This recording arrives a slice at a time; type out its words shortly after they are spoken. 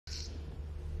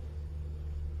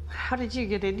How did you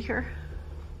get in here?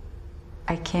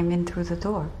 I came in through the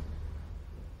door.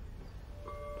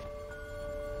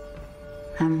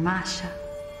 I'm Masha.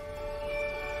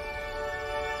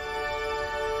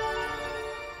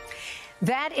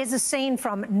 That is a scene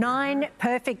from 9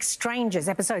 Perfect Strangers,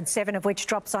 episode 7 of which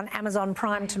drops on Amazon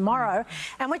Prime tomorrow,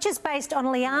 and which is based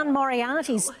on Liane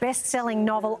Moriarty's best-selling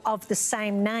novel of the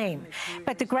same name.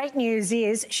 But the great news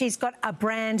is she's got a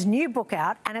brand new book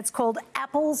out, and it's called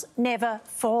Apples Never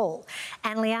Fall.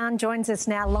 And Liane joins us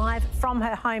now live from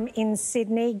her home in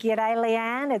Sydney. G'day,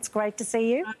 Liane. It's great to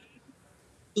see you.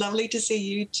 Lovely to see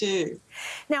you too.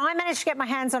 Now, I managed to get my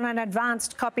hands on an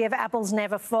advanced copy of Apples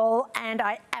Never Fall, and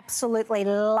I absolutely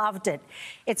loved it.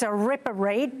 It's a ripper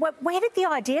read. Where did the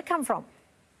idea come from?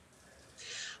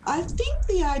 I think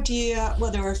the idea, well,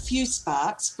 there were a few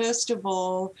sparks. First of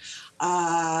all,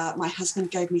 my husband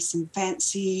gave me some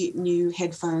fancy new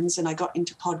headphones and I got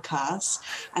into podcasts.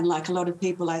 And like a lot of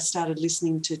people, I started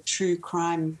listening to true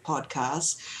crime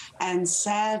podcasts. And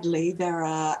sadly, there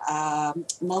are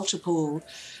multiple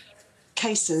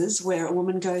cases where a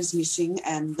woman goes missing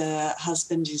and the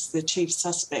husband is the chief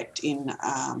suspect in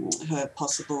her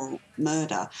possible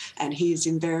murder, and he is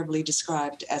invariably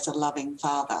described as a loving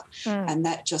father. And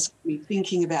that just got me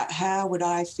thinking about how would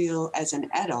I feel as an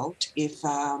adult if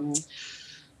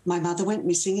my mother went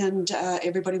missing and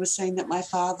everybody was saying that my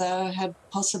father had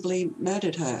possibly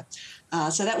murdered her.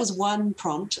 So that was one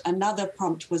prompt. Another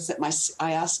prompt was that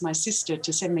I asked my sister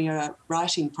to send me a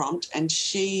writing prompt, and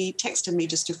she texted me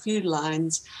just a few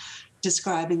lines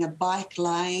describing a bike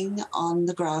lying on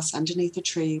the grass underneath a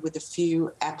tree with a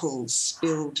few apples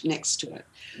spilled next to it.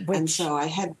 And so I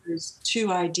had those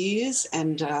two ideas,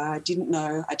 and I didn't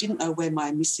know where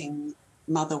my missing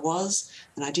mother was,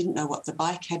 and I didn't know what the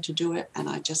bike had to do it, and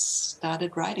I just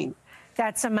started writing.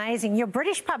 That's amazing. Your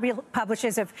British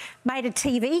publishers have made a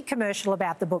TV commercial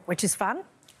about the book, which is fun.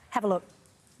 Have a look.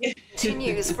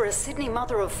 Continues for a Sydney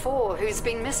mother of 4 who's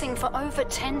been missing for over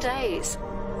 10 days.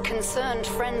 Concerned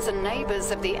friends and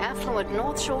neighbours of the affluent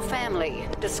North Shore family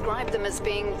describe them as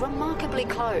being remarkably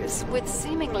close, with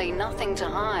seemingly nothing to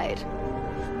hide.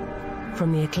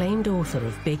 From the acclaimed author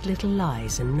of Big Little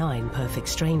Lies and 9 Perfect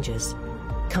Strangers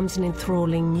comes an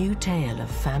enthralling new tale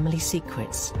of family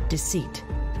secrets, deceit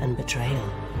and betrayal.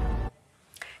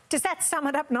 Does that sum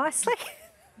it up nicely?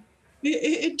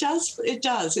 It does. It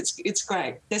does. It's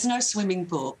great. There's no swimming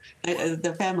pool.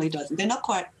 The family doesn't. They're not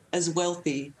quite as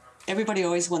wealthy. Everybody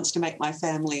always wants to make my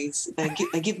families.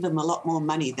 They give them a lot more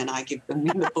money than I give them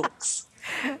in the books.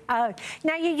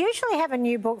 Now, you usually have a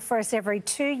new book for us every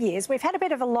 2 years. We've had a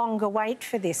bit of a longer wait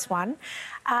for this one.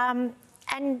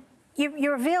 And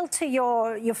you revealed to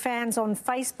your fans on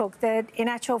Facebook that, in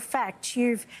actual fact,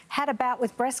 you've had a bout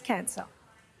with breast cancer.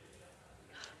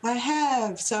 I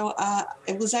have. So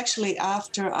it was actually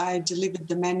after I delivered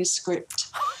the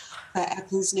manuscript for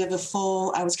Apples Never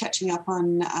Fall. I was catching up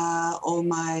on all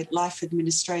my life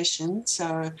administration.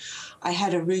 So I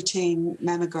had a routine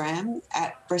mammogram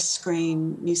at Breast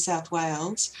Screen New South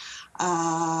Wales.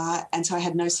 And so I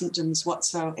had no symptoms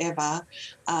whatsoever.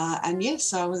 And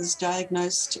yes, I was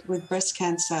diagnosed with breast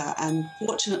cancer. And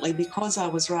fortunately, because I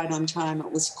was right on time,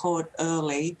 it was caught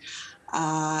early.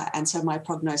 And so my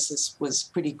prognosis was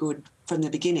pretty good from the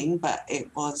beginning, but it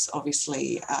was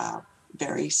obviously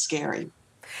very scary.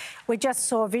 We just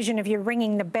saw a vision of you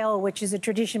ringing the bell, which is a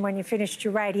tradition when you finished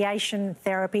your radiation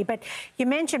therapy. But you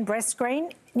mentioned Breast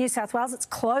Screen, New South Wales. It's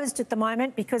closed at the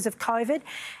moment because of COVID.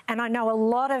 And I know a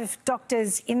lot of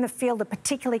doctors in the field are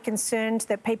particularly concerned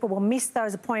that people will miss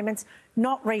those appointments,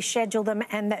 not reschedule them,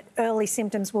 and that early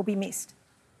symptoms will be missed.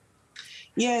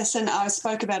 Yes, and I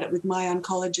spoke about it with my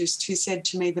oncologist, who said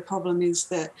to me the problem is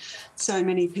that so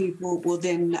many people will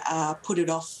then put it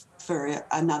off for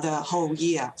another whole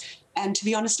year. And to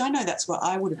be honest, I know that's what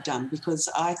I would have done, because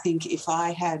I think if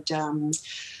I had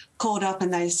called up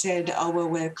and they said, oh, well,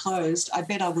 we're closed, I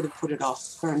bet I would have put it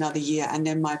off for another year, and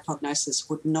then my prognosis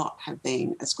would not have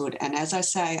been as good. And as I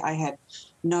say, I had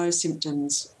no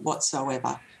symptoms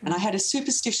whatsoever. And I had a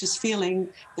superstitious feeling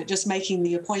that just making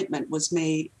the appointment was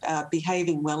me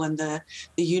behaving well, and the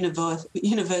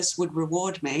universe would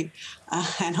reward me.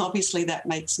 And obviously that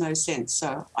makes no sense.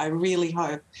 So I really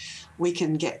hope we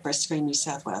can get Breast Screen New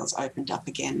South Wales opened up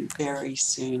again very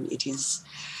soon. It is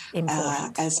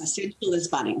as essential as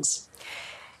Bunnings.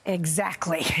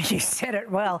 Exactly. You said it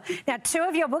well. Now, 2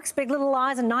 of your books, Big Little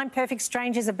Lies and 9 Perfect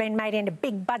Strangers, have been made into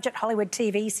big-budget Hollywood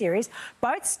TV series,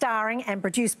 both starring and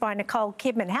produced by Nicole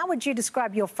Kidman. How would you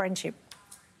describe your friendship?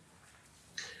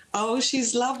 Oh,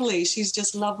 she's lovely. She's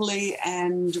just lovely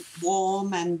and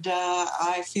warm, and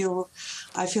I feel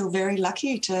very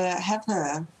lucky to have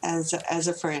her as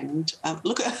a friend.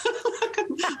 Look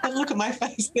at my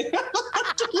face there.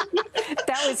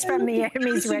 That was from the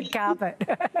Emmys red carpet.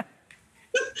 I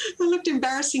looked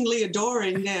embarrassingly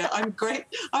adoring there.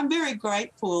 I'm very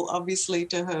grateful, obviously,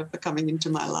 to her for coming into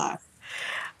my life.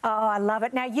 Oh, I love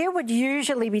it. Now, you would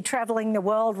usually be travelling the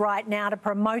world right now to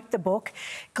promote the book,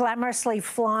 glamorously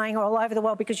flying all over the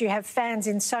world because you have fans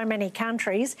in so many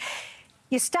countries.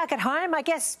 You're stuck at home. I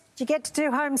guess you get to do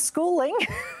homeschooling.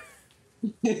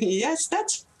 Yes,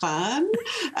 that's fun.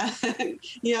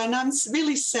 Yeah, and I'm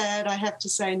really sad, I have to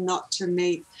say, not to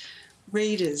meet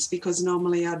readers, because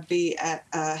normally I'd be at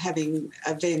having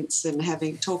events and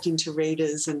talking to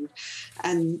readers, and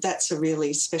that's a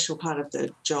really special part of the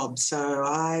job. So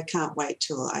I can't wait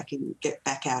till I can get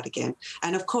back out again.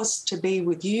 And of course, to be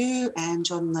with you,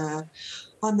 Ange, on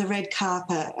the red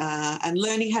carpet and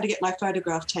learning how to get my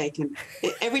photograph taken.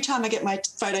 Every time I get my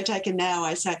photo taken now,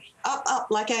 I say, up, up,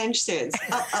 like Ange says,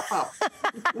 up, up, up.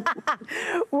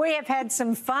 We have had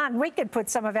some fun. We could put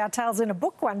some of our tales in a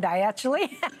book one day,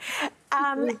 actually.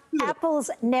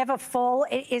 Apples Never Fall.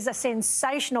 It is a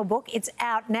sensational book. It's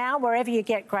out now wherever you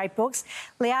get great books.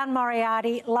 Liane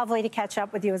Moriarty, lovely to catch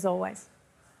up with you as always.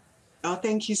 Oh,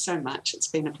 thank you so much. It's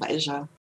been a pleasure.